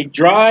become a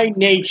dry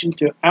nation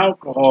to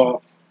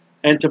alcohol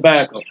and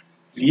tobacco.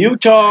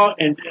 Utah,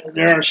 and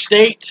there are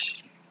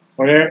states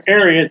or there are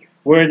areas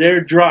where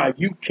they're dry.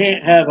 You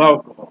can't have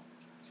alcohol.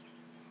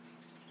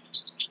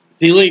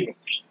 It's illegal.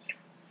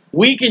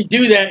 We can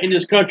do that in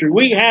this country.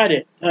 We had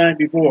it time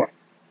before.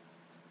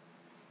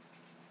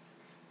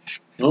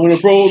 On the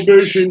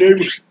prohibition,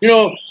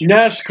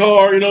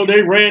 NASCAR,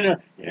 they ran,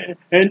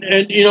 and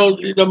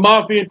the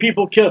mafia and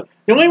people killed.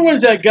 The only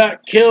ones that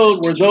got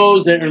killed were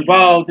those that were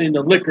involved in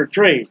the liquor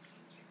trade,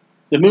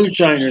 the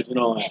moonshiners and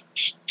all that.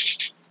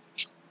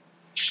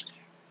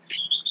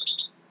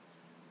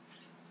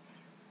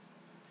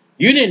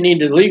 You didn't need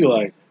to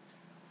legalize it.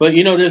 But,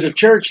 there's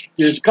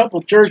a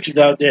couple churches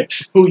out there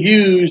who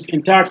use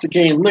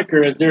intoxicating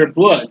liquor as their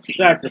blood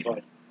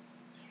sacrifice.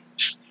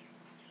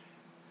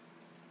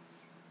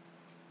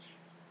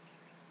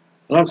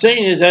 What I'm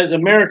saying is, as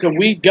America,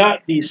 we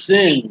got these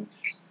sins.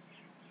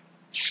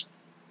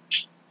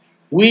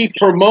 We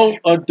promote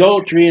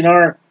adultery in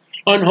our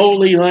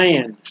unholy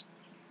land.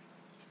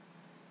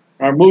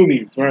 Our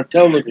movies, our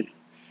television.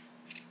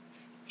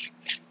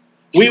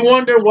 We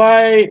wonder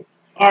why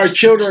our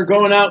children are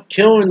going out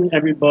killing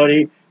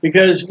everybody,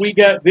 because we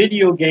got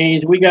video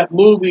games, we got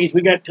movies,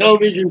 we got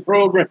television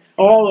programs,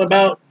 all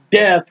about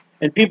death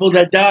and people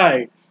that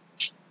died.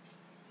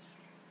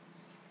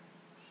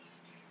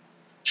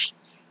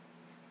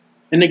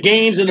 And the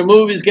games and the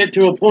movies get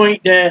to a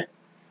point that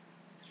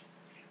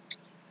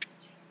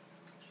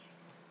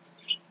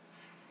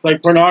it's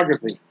like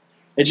pornography.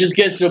 It just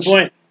gets to a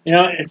point,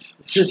 it's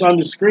just on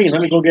the screen. Let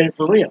me go get it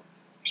for real.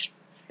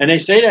 And they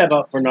say that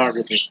about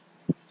pornography.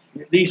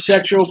 These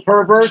sexual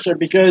perverts are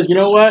because, you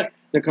know what?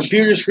 The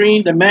computer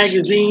screen, the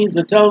magazines,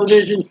 the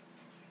television,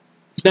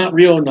 it's not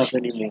real enough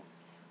anymore.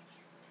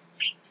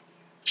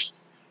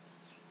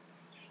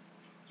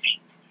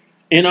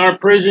 In our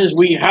prisons,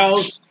 we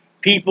house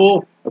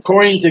people,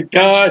 according to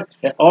God,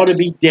 that ought to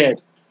be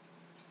dead.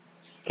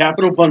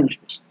 Capital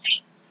punishment.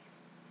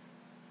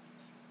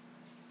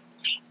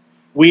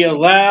 We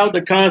allow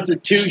the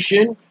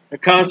Constitution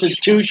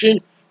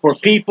for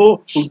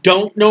people who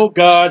don't know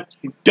God,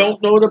 who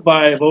don't know the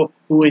Bible,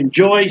 who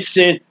enjoy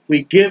sin.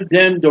 We give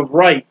them the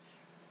right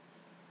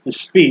to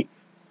speak,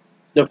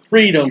 the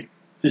freedom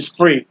to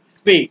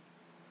speak.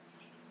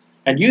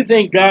 And you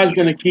think God's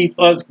going to keep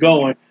us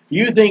going?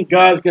 You think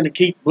God's going to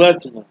keep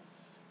blessing us?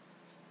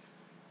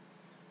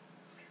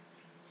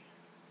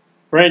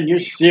 Friend, you're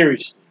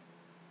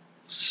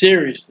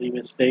seriously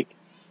mistaken.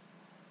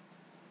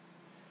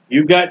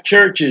 You've got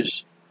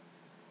churches.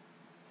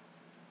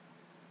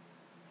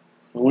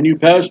 And when you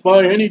pass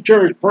by any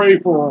church, pray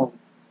for them.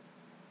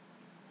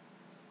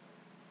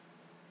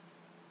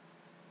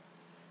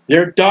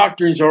 Their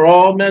doctrines are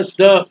all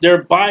messed up.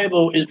 Their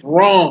Bible is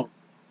wrong.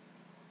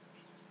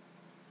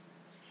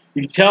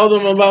 You tell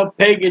them about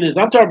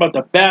paganism. I'm talking about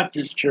the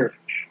Baptist church.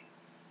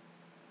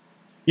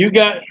 You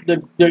got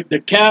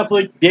the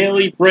Catholic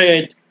daily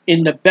bread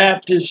in the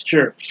Baptist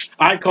church.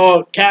 I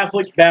call it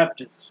Catholic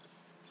Baptists.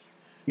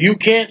 You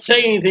can't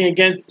say anything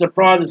against the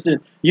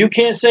Protestant. You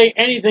can't say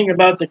anything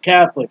about the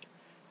Catholic.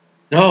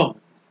 No.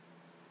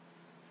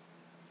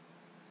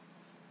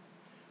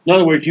 In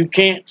other words, you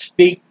can't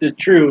speak the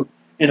truth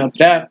in a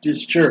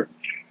Baptist church.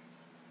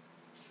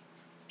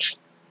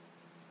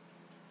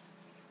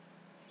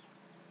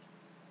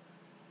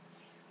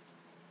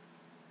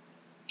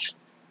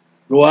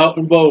 Go out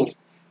and vote.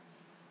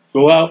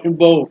 Go out and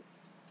vote.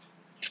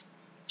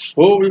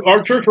 Well,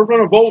 our church, we're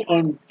going to vote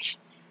on.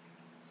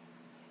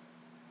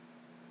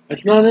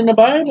 It's not in the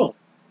Bible.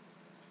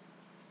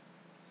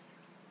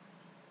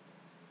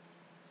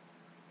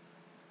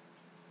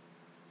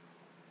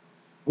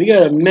 We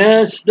got a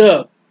messed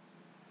up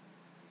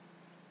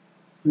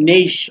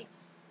nation.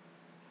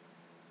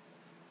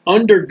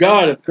 Under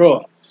God, of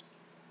course.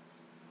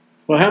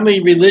 Well, how many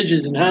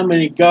religions and how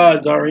many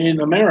gods are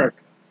in America?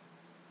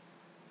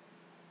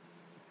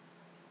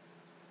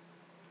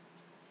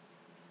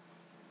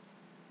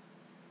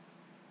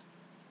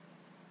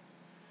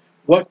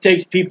 What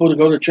takes people to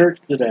go to church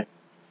today?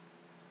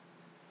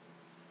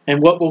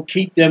 And what will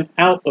keep them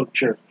out of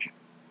church?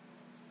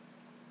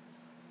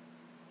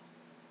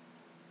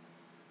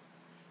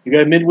 You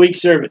got a midweek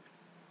service.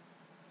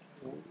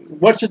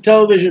 What's the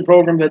television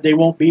program that they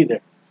won't be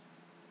there?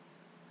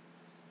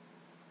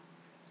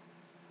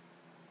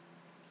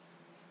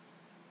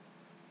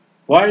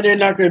 Why are they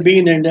not going to be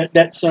in there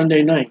that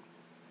Sunday night?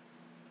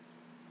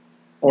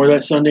 Or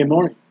that Sunday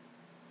morning?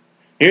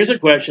 Here's a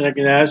question I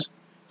can ask.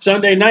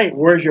 Sunday night,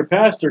 where's your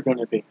pastor going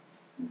to be?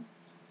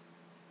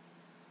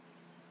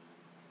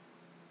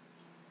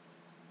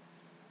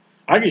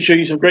 I can show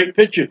you some great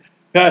pictures.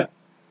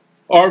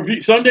 Our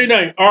view, Sunday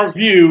night, our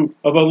view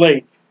of a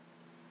lake.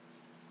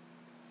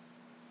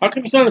 How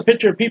come it's not a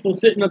picture of people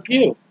sitting in a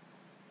pew?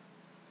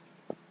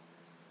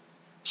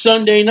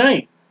 Sunday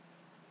night.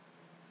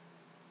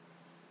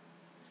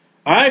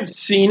 I've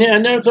seen it,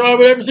 and that's all I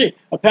would ever see.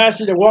 A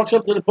pastor that walks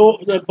up to the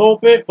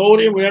pulpit,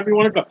 podium, wherever you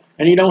want to go,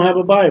 and he don't have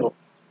a Bible.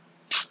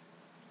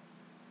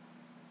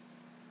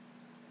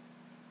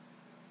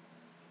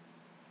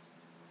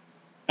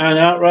 and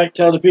outright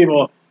tell the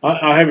people,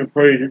 I haven't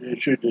prayed.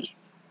 It should just,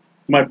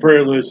 my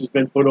prayer list has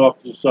been put off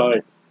to the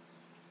side.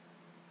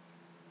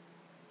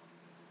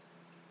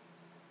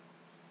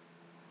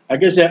 I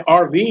guess that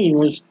RVing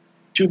was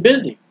too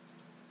busy.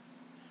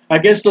 I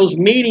guess those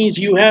meetings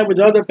you have with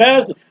other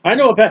pastors. I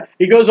know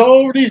he goes all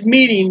over these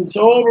meetings,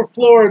 all over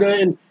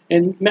Florida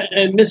and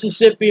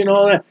Mississippi and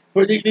all that.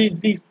 For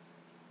these,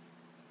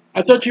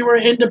 I thought you were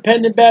an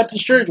independent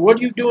Baptist church. What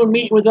are you doing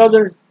meeting with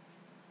other?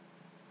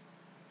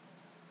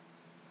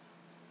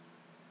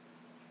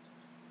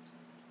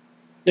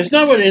 That's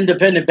not what an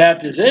independent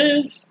Baptist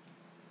is.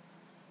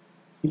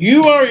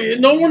 You are.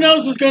 No one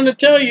else is going to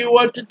tell you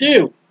what to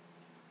do.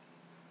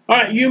 All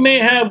right, you may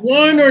have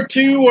one or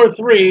two or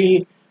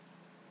three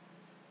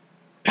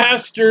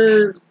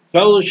pastor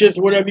fellowships,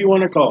 whatever you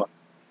want to call it.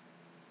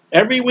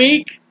 Every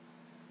week,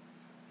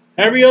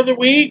 every other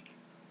week.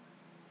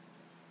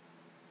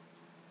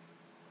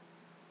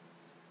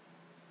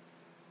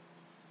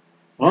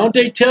 Why don't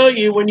they tell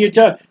you when you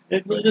talk?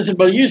 Listen,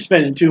 but you're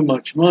spending too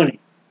much money.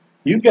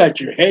 You got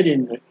your head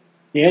in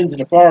the ends of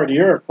the far of the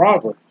earth.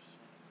 Proverbs.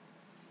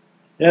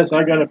 Yes,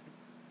 I got a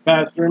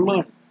pastor in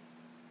mind.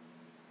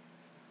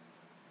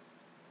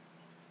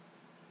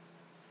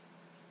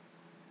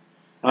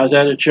 I was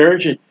at a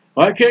church, and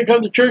I can't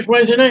come to church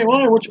Wednesday night.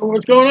 Why? What's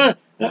going on?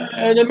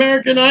 The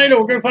American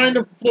Idol. We're going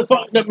to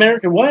find the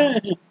American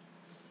what?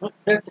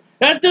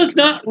 That does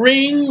not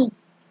ring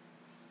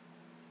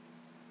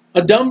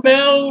a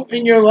dumbbell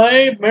in your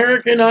life.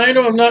 American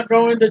Idol. I'm not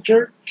going to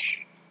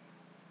church.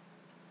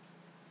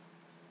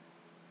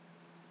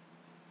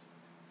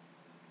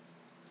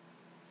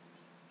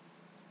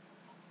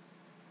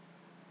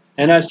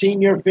 And I've seen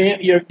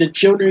the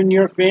children in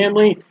your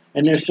family,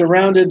 and they're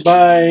surrounded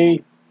by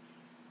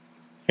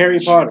Harry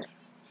Potter.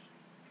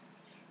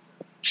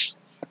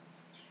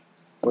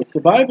 What's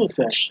the Bible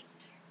say?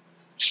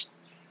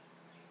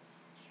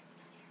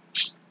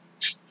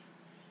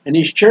 And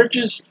these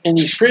churches and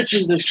these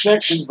Christians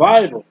expect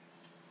revival.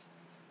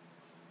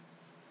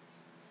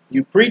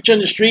 You preach on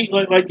the street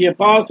like the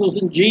apostles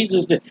and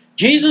Jesus did.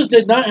 Jesus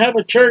did not have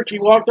a church. He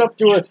walked up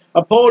to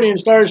a podium and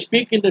started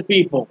speaking to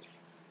people.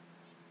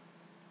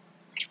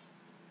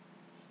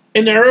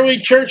 In the early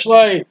church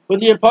life, with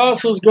the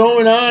apostles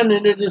going on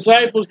and the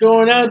disciples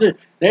going out,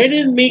 they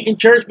didn't meet in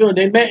church buildings.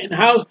 They met in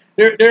house.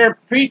 There are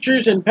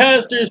preachers and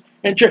pastors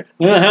and church.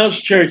 House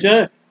church,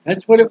 huh?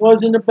 That's what it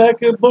was in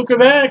the book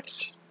of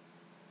Acts.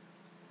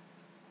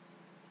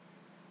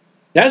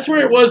 That's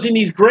where it was in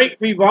these great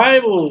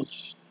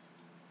revivals.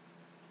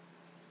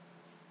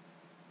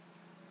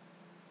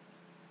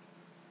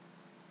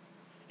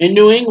 In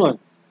New England.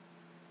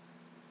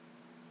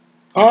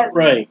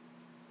 Cartwright.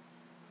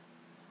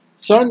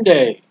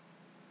 Sunday.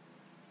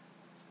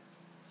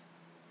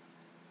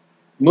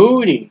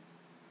 Moody.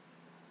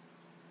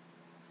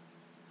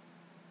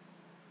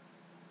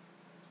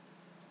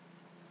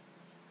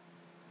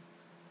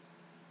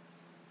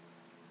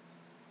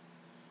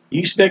 You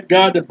expect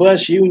God to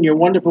bless you in your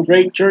wonderful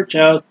great church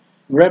house.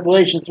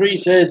 Revelation 3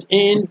 says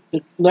in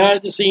the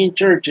Laodicean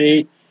church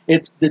age,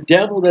 it's the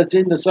devil that's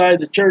in the side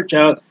of the church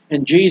house,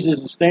 and Jesus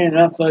is standing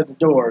outside the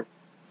door